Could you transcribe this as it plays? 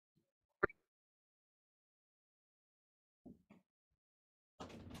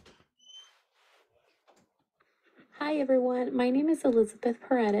Hi everyone, my name is Elizabeth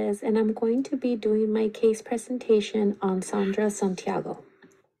Paredes and I'm going to be doing my case presentation on Saundra Santiago.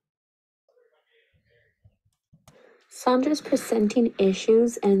 Saundra's presenting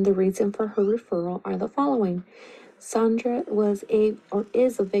issues and the reason for her referral are the following. Saundra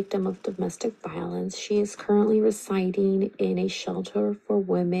is a victim of domestic violence. She is currently residing in a shelter for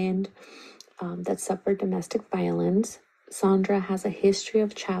women that suffered domestic violence. Saundra has a history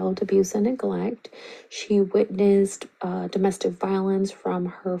of child abuse and neglect. She witnessed domestic violence from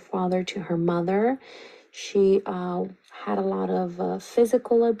her father to her mother. She had a lot of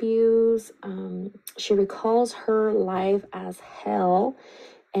physical abuse. She recalls her life as hell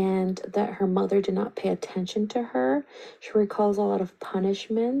and that her mother did not pay attention to her. She recalls a lot of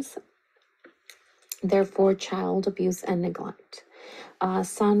punishments, therefore, child abuse and neglect.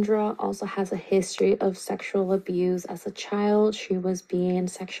 Saundra also has a history of sexual abuse as a child. She was being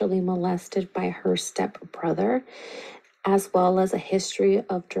sexually molested by her stepbrother, as well as a history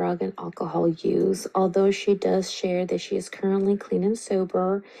of drug and alcohol use, although she does share that she is currently clean and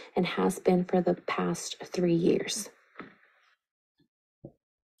sober and has been for the past 3 years.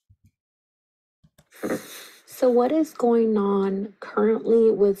 So what is going on currently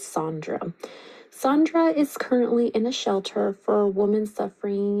with Saundra? Saundra is currently in a shelter for women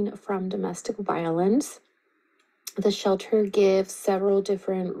suffering from domestic violence. The shelter gives several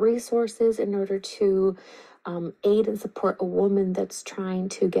different resources in order to aid and support a woman that's trying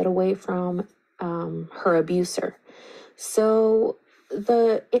to get away from her abuser. So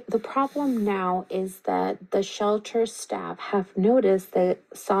the problem now is that the shelter staff have noticed that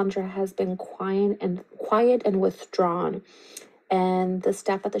Saundra has been quiet and withdrawn, and the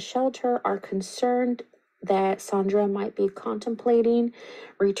staff at the shelter are concerned that Saundra might be contemplating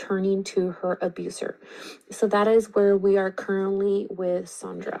returning to her abuser. So that is where we are currently with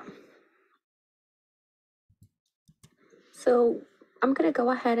Saundra. So I'm going to go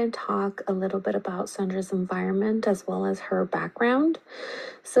ahead and talk a little bit about Saundra's environment as well as her background.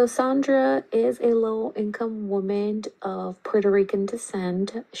 So Saundra is a low-income woman of Puerto Rican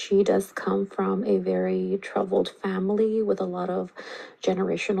descent. She does come from a very troubled family with a lot of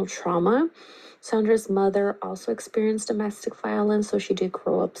generational trauma. Saundra's mother also experienced domestic violence, so she did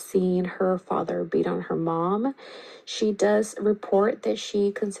grow up seeing her father beat on her mom. She does report that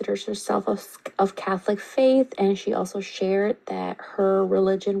she considers herself of Catholic faith, and she also shared that her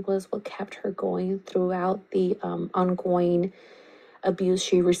religion was what kept her going throughout the ongoing abuse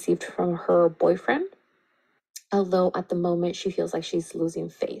she received from her boyfriend, although at the moment she feels like she's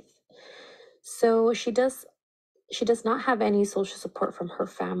losing faith. So she does not have any social support from her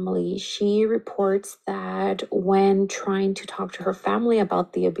family. She reports that when trying to talk to her family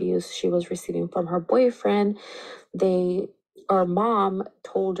about the abuse she was receiving from her boyfriend, her mom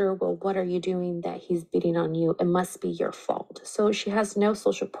told her, well, what are you doing that he's beating on you? It must be your fault. So she has no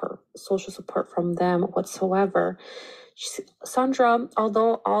social support from them whatsoever. Saundra,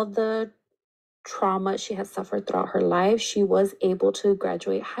 although all the trauma she has suffered throughout her life, she was able to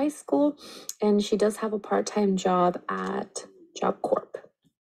graduate high school, and she does have a part-time job at Job Corp.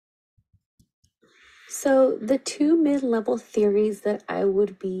 So the two mid-level theories that I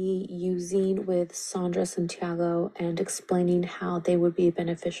would be using with Saundra Santiago and explaining how they would be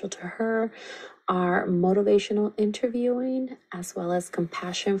beneficial to her are motivational interviewing as well as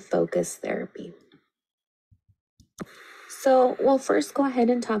compassion-focused therapy. So we'll first go ahead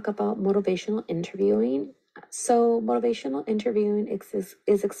and talk about motivational interviewing. So motivational interviewing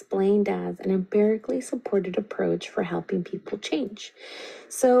is explained as an empirically supported approach for helping people change.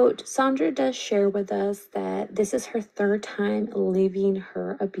 So Saundra does share with us that this is her third time leaving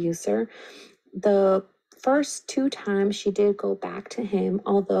her abuser. The first 2 times she did go back to him,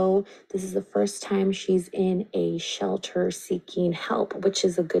 although this is the first time she's in a shelter seeking help, which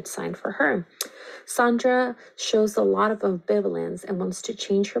is a good sign for her. Saundra shows a lot of ambivalence and wants to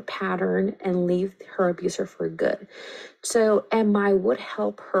change her pattern and leave her abuser for good. So MI would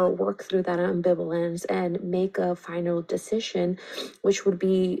help her work through that ambivalence and make a final decision, which would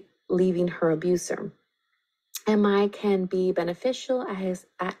be leaving her abuser. MI can be beneficial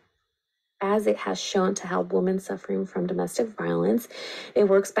as it has shown to help women suffering from domestic violence. It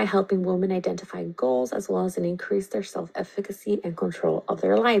works by helping women identify goals as well as increase their self-efficacy and control of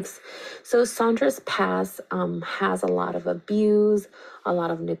their lives. So Saundra's past has a lot of abuse, a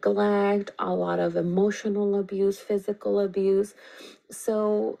lot of neglect, a lot of emotional abuse, physical abuse.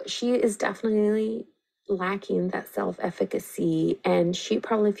 So she is definitely lacking that self-efficacy, and she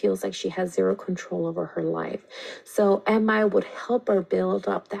probably feels like she has zero control over her life. So MI would help her build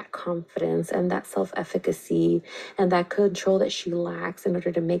up that confidence and that self-efficacy and that control that she lacks in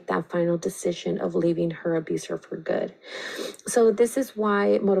order to make that final decision of leaving her abuser for good. So this is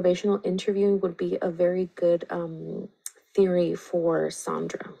why motivational interviewing would be a very good theory for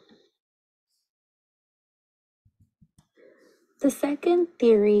Saundra. The second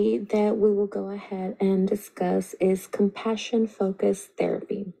theory that we will go ahead and discuss is compassion focused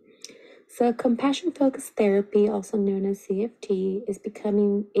therapy. So, compassion focused therapy, also known as CFT, is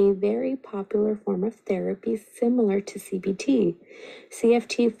becoming a very popular form of therapy similar to CBT.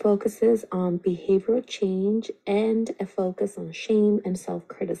 CFT focuses on behavioral change and a focus on shame and self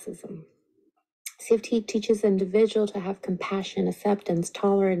criticism. CFT teaches the individual to have compassion, acceptance,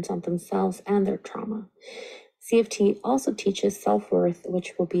 tolerance on themselves and their trauma. CFT also teaches self-worth,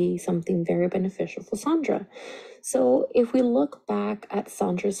 which will be something very beneficial for Saundra. So if we look back at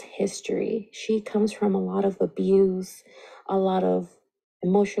Saundra's history, she comes from a lot of abuse, a lot of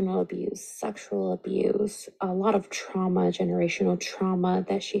emotional abuse, sexual abuse, a lot of trauma, generational trauma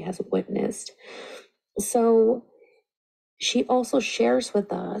that she has witnessed. So she also shares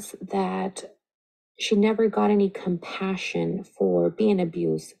with us that she never got any compassion for being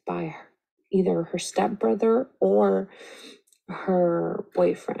abused by either her stepbrother or her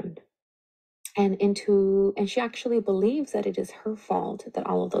boyfriend. And she actually believes that it is her fault that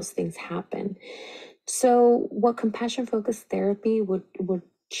all of those things happen. So what compassion focused therapy would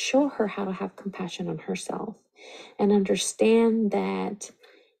show her how to have compassion on herself and understand that,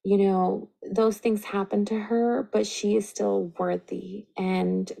 you know, those things happen to her, but she is still worthy.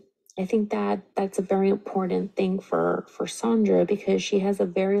 And I think that that's a very important thing for Saundra, because she has a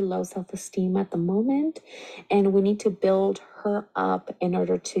very low self-esteem at the moment, and we need to build her up in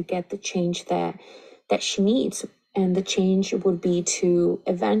order to get the change that she needs. And the change would be to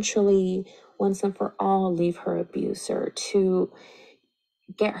eventually, once and for all, leave her abuser, to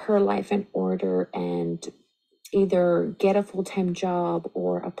get her life in order and either get a full-time job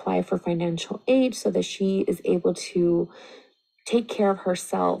or apply for financial aid so that she is able to take care of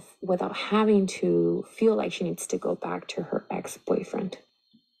herself without having to feel like she needs to go back to her ex-boyfriend.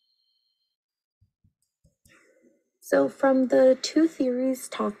 So from the two theories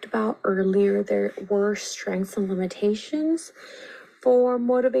talked about earlier, there were strengths and limitations. For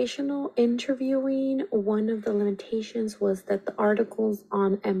motivational interviewing, one of the limitations was that the articles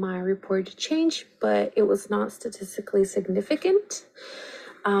on MI reported change, but it was not statistically significant.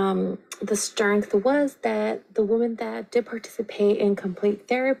 The strength was that the women that did participate in complete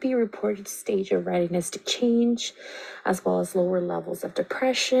therapy reported stage of readiness to change, as well as lower levels of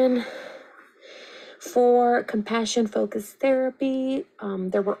depression. For compassion focused therapy,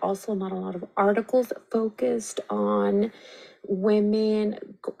 there were also not a lot of articles focused on women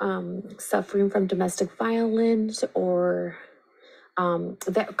suffering from domestic violence or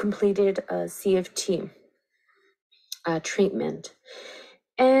that completed a CFT treatment.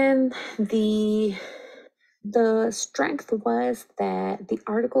 And the strength was that the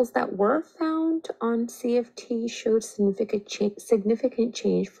articles that were found on CFT showed significant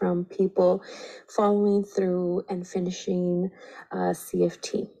change from people following through and finishing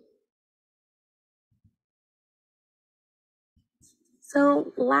CFT.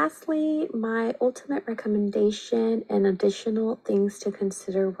 So lastly, my ultimate recommendation and additional things to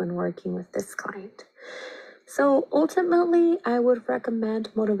consider when working with this client. So ultimately, I would recommend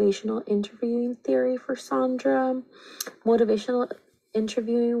motivational interviewing theory for Saundra. Motivational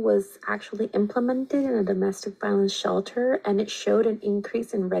interviewing was actually implemented in a domestic violence shelter, and it showed an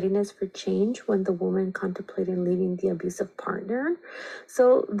increase in readiness for change when the woman contemplated leaving the abusive partner.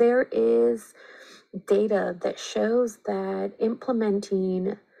 So there is data that shows that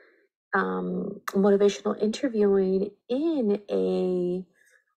implementing motivational interviewing in a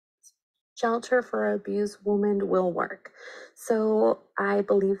shelter for abused women will work. So I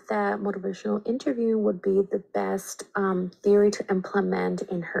believe that motivational interviewing would be the best theory to implement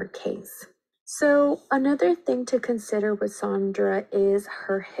in her case. So another thing to consider with Saundra is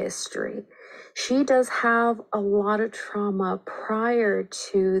her history. She does have a lot of trauma prior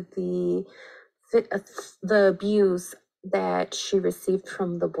to the abuse that she received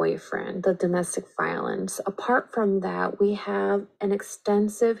from the boyfriend, the domestic violence. Apart from that, we have an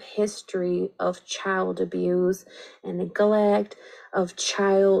extensive history of child abuse and neglect, of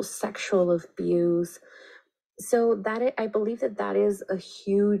child sexual abuse. So I believe that is a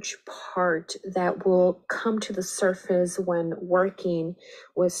huge part that will come to the surface when working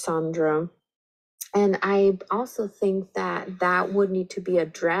with Saundra. And I also think that that would need to be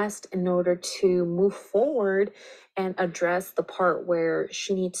addressed in order to move forward and address the part where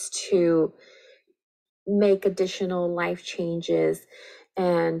she needs to make additional life changes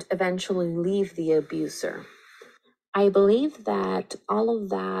and eventually leave the abuser. I believe that all of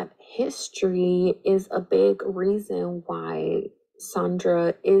that history is a big reason why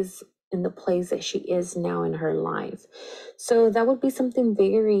Saundra is in the place that she is now in her life. So that would be something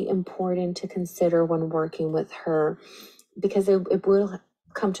very important to consider when working with her, because it will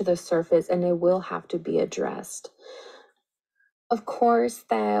come to the surface and it will have to be addressed. Of course,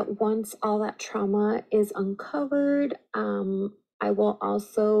 that once all that trauma is uncovered, I will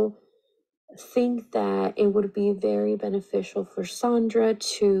also think that it would be very beneficial for Saundra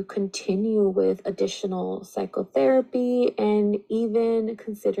to continue with additional psychotherapy and even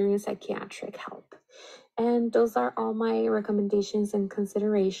considering psychiatric help. And those are all my recommendations and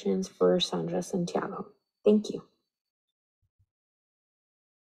considerations for Saundra Santiago. Thank you.